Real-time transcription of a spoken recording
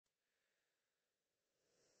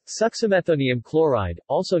Suxamethonium chloride,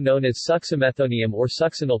 also known as suxamethonium or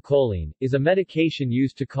succinylcholine, is a medication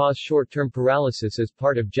used to cause short-term paralysis as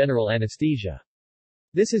part of general anesthesia.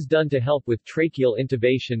 This is done to help with tracheal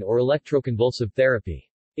intubation or electroconvulsive therapy.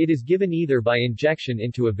 It is given either by injection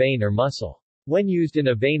into a vein or muscle. When used in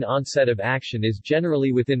a vein, onset of action is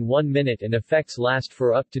generally within 1 minute and effects last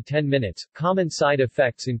for up to 10 minutes. Common side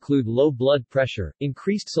effects include low blood pressure,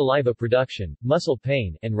 increased saliva production, muscle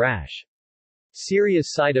pain, and rash.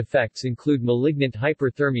 Serious side effects include malignant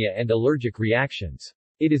hyperthermia and allergic reactions.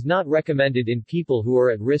 It is not recommended in people who are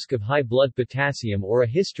at risk of high blood potassium or a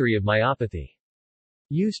history of myopathy.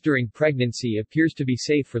 Use during pregnancy appears to be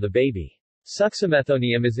safe for the baby.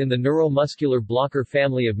 Suxamethonium is in the neuromuscular blocker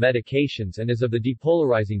family of medications and is of the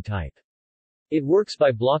depolarizing type. It works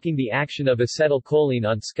by blocking the action of acetylcholine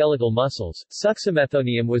on skeletal muscles.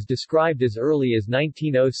 Suxamethonium was described as early as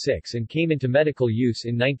 1906 and came into medical use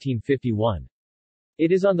in 1951.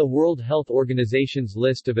 It is on the World Health Organization's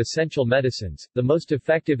list of essential medicines, the most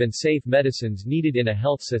effective and safe medicines needed in a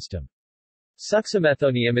health system.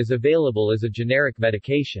 Suxamethonium is available as a generic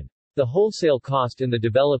medication. The wholesale cost in the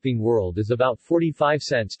developing world is about 45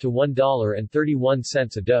 cents to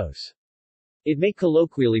 $1.31 a dose. It may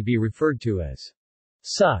colloquially be referred to as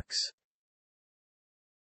Sux.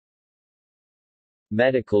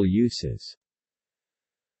 Medical uses.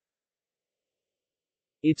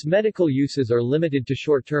 Its medical uses are limited to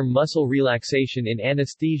short-term muscle relaxation in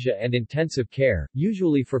anesthesia and intensive care,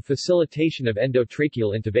 usually for facilitation of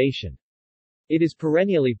endotracheal intubation. It is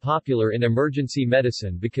perennially popular in emergency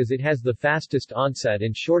medicine because it has the fastest onset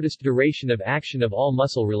and shortest duration of action of all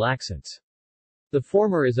muscle relaxants. The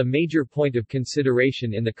former is a major point of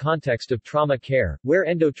consideration in the context of trauma care, where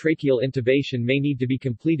endotracheal intubation may need to be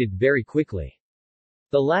completed very quickly.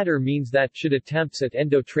 The latter means that, should attempts at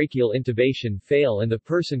endotracheal intubation fail and the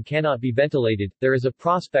person cannot be ventilated, there is a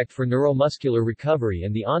prospect for neuromuscular recovery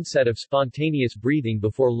and the onset of spontaneous breathing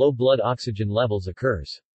before low blood oxygen levels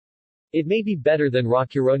occurs. It may be better than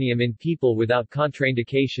rocuronium in people without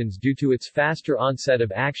contraindications due to its faster onset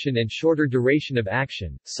of action and shorter duration of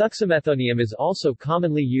action. Suxamethonium is also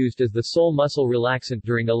commonly used as the sole muscle relaxant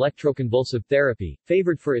during electroconvulsive therapy,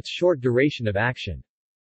 favored for its short duration of action.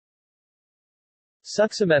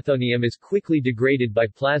 Suxamethonium is quickly degraded by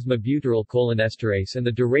plasma butyrylcholinesterase and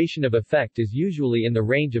the duration of effect is usually in the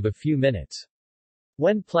range of a few minutes.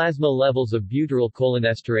 When plasma levels of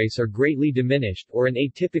butyrylcholinesterase are greatly diminished or an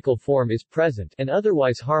atypical form is present, an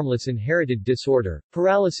otherwise harmless inherited disorder,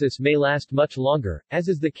 paralysis may last much longer, as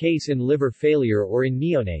is the case in liver failure or in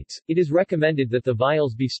neonates. It is recommended that the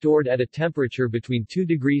vials be stored at a temperature between 2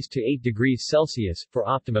 degrees to 8 degrees Celsius, for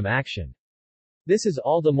optimum action. This is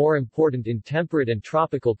all the more important in temperate and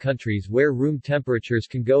tropical countries where room temperatures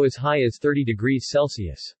can go as high as 30 degrees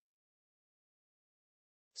Celsius.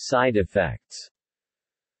 Side effects.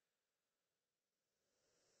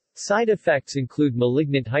 Side effects include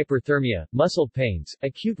malignant hyperthermia, muscle pains,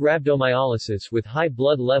 acute rhabdomyolysis with high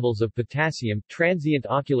blood levels of potassium, transient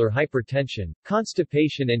ocular hypertension,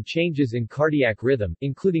 constipation and changes in cardiac rhythm,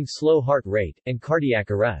 including slow heart rate, and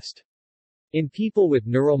cardiac arrest. In people with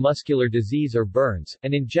neuromuscular disease or burns,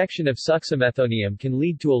 an injection of suxamethonium can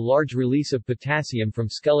lead to a large release of potassium from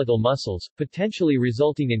skeletal muscles, potentially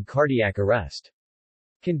resulting in cardiac arrest.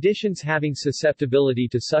 Conditions having susceptibility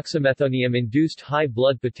to suxamethonium-induced high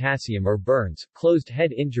blood potassium or burns, closed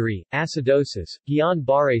head injury, acidosis,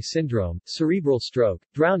 Guillain-Barré syndrome, cerebral stroke,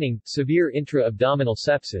 drowning, severe intra-abdominal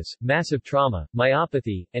sepsis, massive trauma,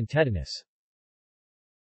 myopathy, and tetanus.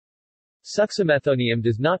 Suxamethonium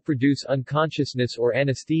does not produce unconsciousness or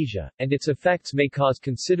anesthesia, and its effects may cause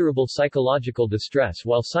considerable psychological distress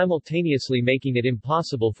while simultaneously making it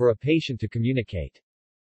impossible for a patient to communicate.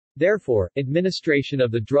 Therefore, administration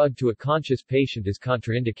of the drug to a conscious patient is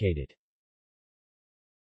contraindicated.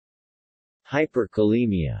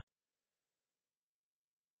 Hyperkalemia.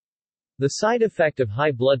 The side effect of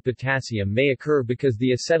high blood potassium may occur because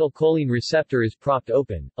the acetylcholine receptor is propped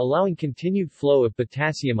open, allowing continued flow of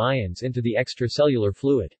potassium ions into the extracellular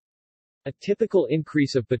fluid. A typical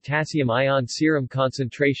increase of potassium ion serum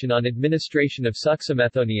concentration on administration of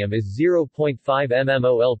suxamethonium is 0.5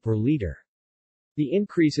 mmol per liter. The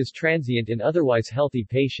increase is transient in otherwise healthy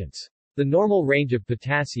patients. The normal range of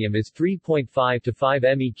potassium is 3.5 to 5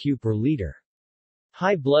 meq per liter.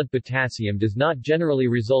 High blood potassium does not generally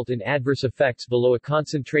result in adverse effects below a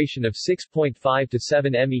concentration of 6.5 to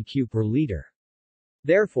 7 meq per liter.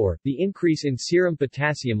 Therefore, the increase in serum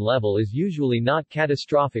potassium level is usually not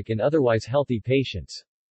catastrophic in otherwise healthy patients.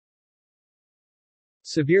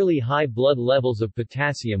 Severely high blood levels of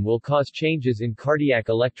potassium will cause changes in cardiac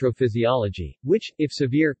electrophysiology, which, if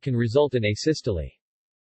severe, can result in asystole.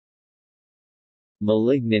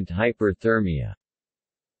 Malignant hyperthermia.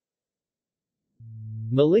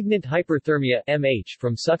 Malignant hyperthermia (MH)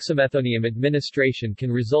 from Suxamethonium administration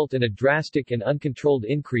can result in a drastic and uncontrolled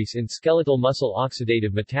increase in skeletal muscle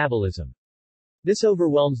oxidative metabolism. This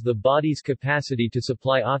overwhelms the body's capacity to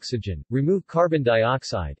supply oxygen, remove carbon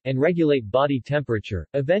dioxide, and regulate body temperature,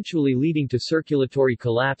 eventually leading to circulatory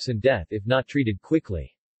collapse and death if not treated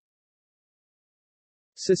quickly.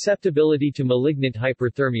 Susceptibility to malignant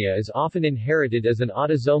hyperthermia is often inherited as an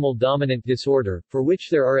autosomal dominant disorder, for which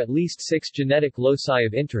there are at least 6 genetic loci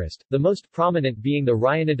of interest, the most prominent being the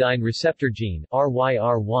ryanodine receptor gene,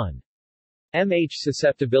 RYR1. MH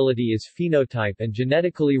susceptibility is phenotype and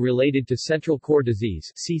genetically related to central core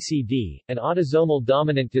disease (CCD), an autosomal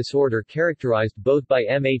dominant disorder characterized both by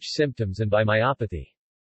MH symptoms and by myopathy.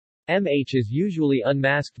 MH is usually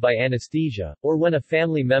unmasked by anesthesia, or when a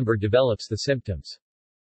family member develops the symptoms.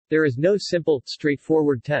 There is no simple,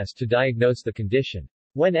 straightforward test to diagnose the condition.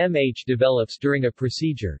 When MH develops during a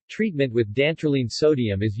procedure, treatment with dantrolene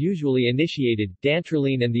sodium is usually initiated.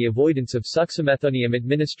 Dantrolene and the avoidance of Suxamethonium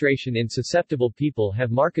administration in susceptible people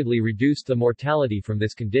have markedly reduced the mortality from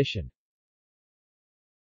this condition.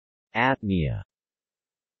 Apnea.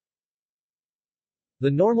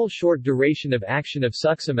 The normal short duration of action of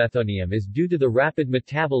Suxamethonium is due to the rapid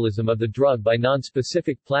metabolism of the drug by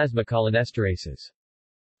non-specific plasma cholinesterases.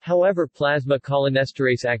 However, plasma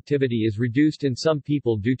cholinesterase activity is reduced in some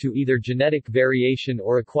people due to either genetic variation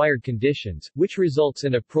or acquired conditions, which results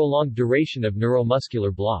in a prolonged duration of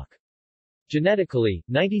neuromuscular block. Genetically,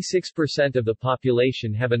 96% of the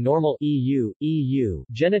population have a normal EU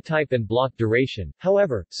genotype and block duration.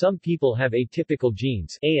 However, some people have atypical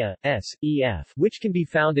genes A, S, EF, which can be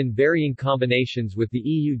found in varying combinations with the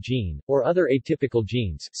EU gene, or other atypical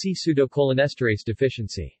genes, see pseudocholinesterase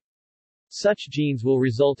deficiency. Such genes will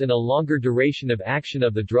result in a longer duration of action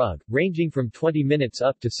of the drug, ranging from 20 minutes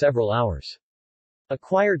up to several hours.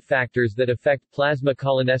 Acquired factors that affect plasma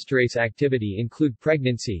cholinesterase activity include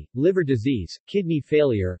pregnancy, liver disease, kidney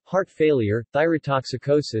failure, heart failure,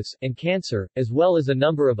 thyrotoxicosis, and cancer, as well as a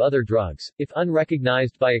number of other drugs. If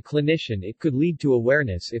unrecognized by a clinician, it could lead to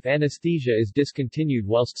awareness if anesthesia is discontinued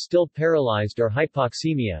whilst still paralyzed or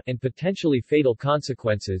hypoxemia, and potentially fatal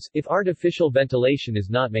consequences if artificial ventilation is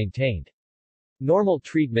not maintained. Normal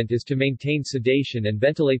treatment is to maintain sedation and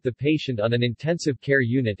ventilate the patient on an intensive care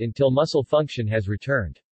unit until muscle function has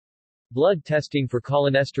returned. Blood testing for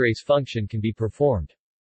cholinesterase function can be performed.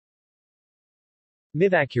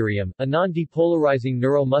 Mivacurium, a non-depolarizing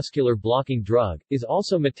neuromuscular blocking drug, is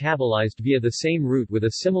also metabolized via the same route with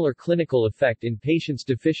a similar clinical effect in patients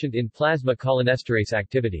deficient in plasma cholinesterase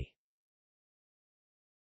activity.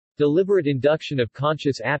 Deliberate induction of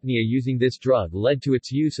conscious apnea using this drug led to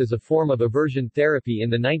its use as a form of aversion therapy in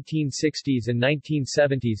the 1960s and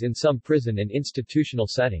 1970s in some prison and institutional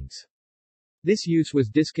settings. This use was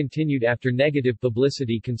discontinued after negative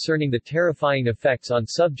publicity concerning the terrifying effects on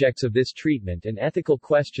subjects of this treatment and ethical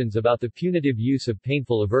questions about the punitive use of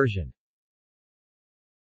painful aversion.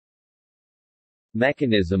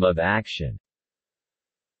 Mechanism of action.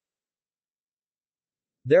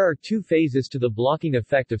 There are 2 phases to the blocking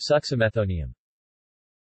effect of Suxamethonium.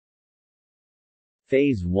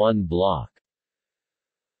 Phase 1 block.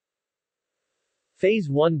 Phase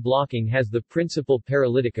 1 blocking has the principal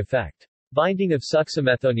paralytic effect. Binding of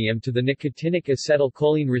Suxamethonium to the nicotinic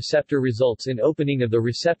acetylcholine receptor results in opening of the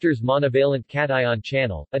receptor's monovalent cation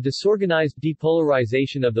channel, a disorganized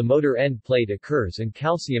depolarization of the motor end plate occurs and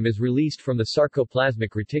calcium is released from the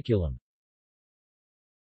sarcoplasmic reticulum.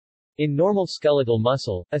 In normal skeletal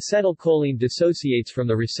muscle, acetylcholine dissociates from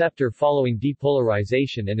the receptor following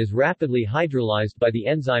depolarization and is rapidly hydrolyzed by the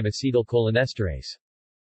enzyme acetylcholinesterase.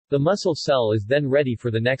 The muscle cell is then ready for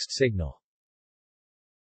the next signal.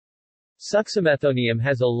 Suxamethonium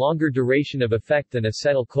has a longer duration of effect than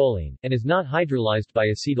acetylcholine, and is not hydrolyzed by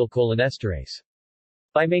acetylcholinesterase.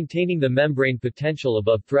 By maintaining the membrane potential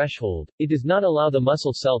above threshold, it does not allow the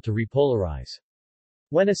muscle cell to repolarize.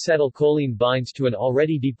 When acetylcholine binds to an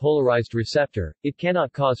already depolarized receptor, it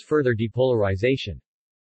cannot cause further depolarization.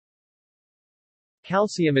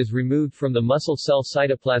 Calcium is removed from the muscle cell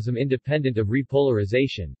cytoplasm independent of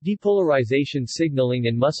repolarization. Depolarization signaling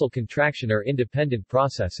and muscle contraction are independent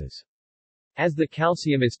processes. As the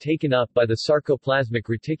calcium is taken up by the sarcoplasmic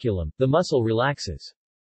reticulum, the muscle relaxes.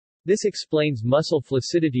 This explains muscle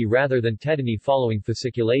flaccidity rather than tetany following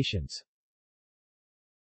fasciculations.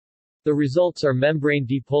 The results are membrane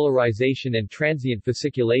depolarization and transient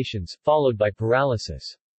fasciculations, followed by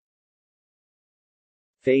paralysis.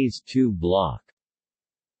 Phase 2 block.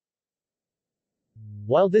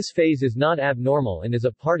 While this phase is not abnormal and is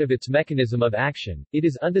a part of its mechanism of action, it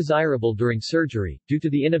is undesirable during surgery, due to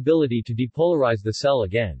the inability to depolarize the cell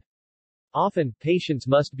again. Often, patients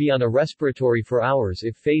must be on a respiratory for hours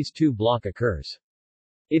if phase 2 block occurs.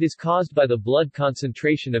 It is caused by the blood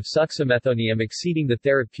concentration of suxamethonium exceeding the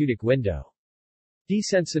therapeutic window.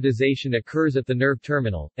 Desensitization occurs at the nerve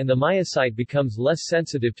terminal, and the myocyte becomes less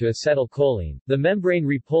sensitive to acetylcholine. The membrane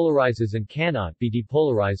repolarizes and cannot be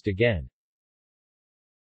depolarized again.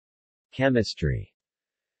 Chemistry.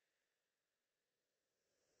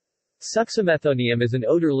 Suxamethonium is an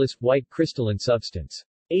odorless, white crystalline substance.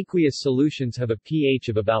 Aqueous solutions have a pH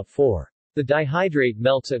of about 4. The dihydrate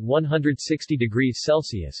melts at 160 degrees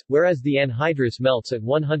Celsius, whereas the anhydrous melts at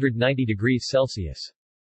 190 degrees Celsius.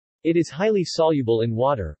 It is highly soluble in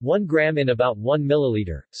water, 1 gram in about 1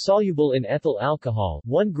 milliliter, soluble in ethyl alcohol,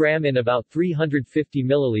 1 gram in about 350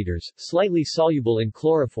 milliliters, slightly soluble in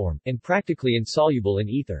chloroform, and practically insoluble in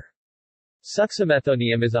ether.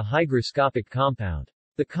 Suxamethonium is a hygroscopic compound.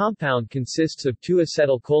 The compound consists of 2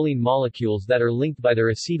 acetylcholine molecules that are linked by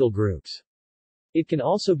their acetyl groups. It can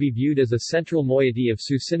also be viewed as a central moiety of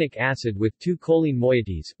succinic acid with 2 choline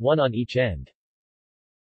moieties, one on each end.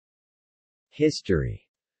 History.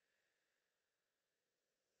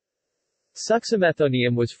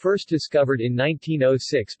 Suxamethonium was first discovered in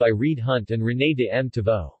 1906 by Reed Hunt and René de M.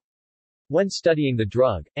 Tavaux. When studying the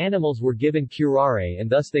drug, animals were given curare and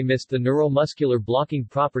thus they missed the neuromuscular blocking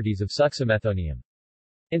properties of suxamethonium.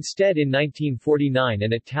 Instead, in 1949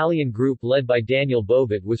 an Italian group led by Daniel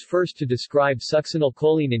Bovet was first to describe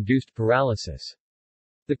succinylcholine-induced paralysis.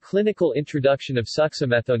 The clinical introduction of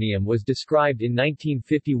suxamethonium was described in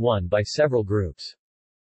 1951 by several groups.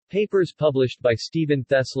 Papers published by Stephen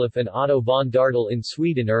Thesleff and Otto von Dartel in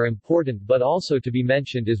Sweden are important, but also to be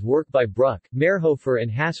mentioned is work by Bruck, Mehrhofer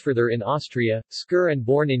and Hasfurther in Austria, Skur and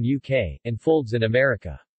Born in UK, and Folds in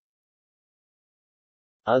America.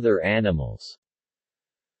 Other animals.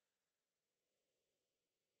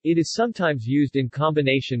 It is sometimes used in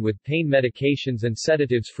combination with pain medications and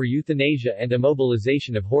sedatives for euthanasia and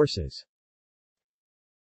immobilization of horses.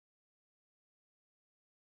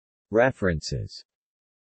 References.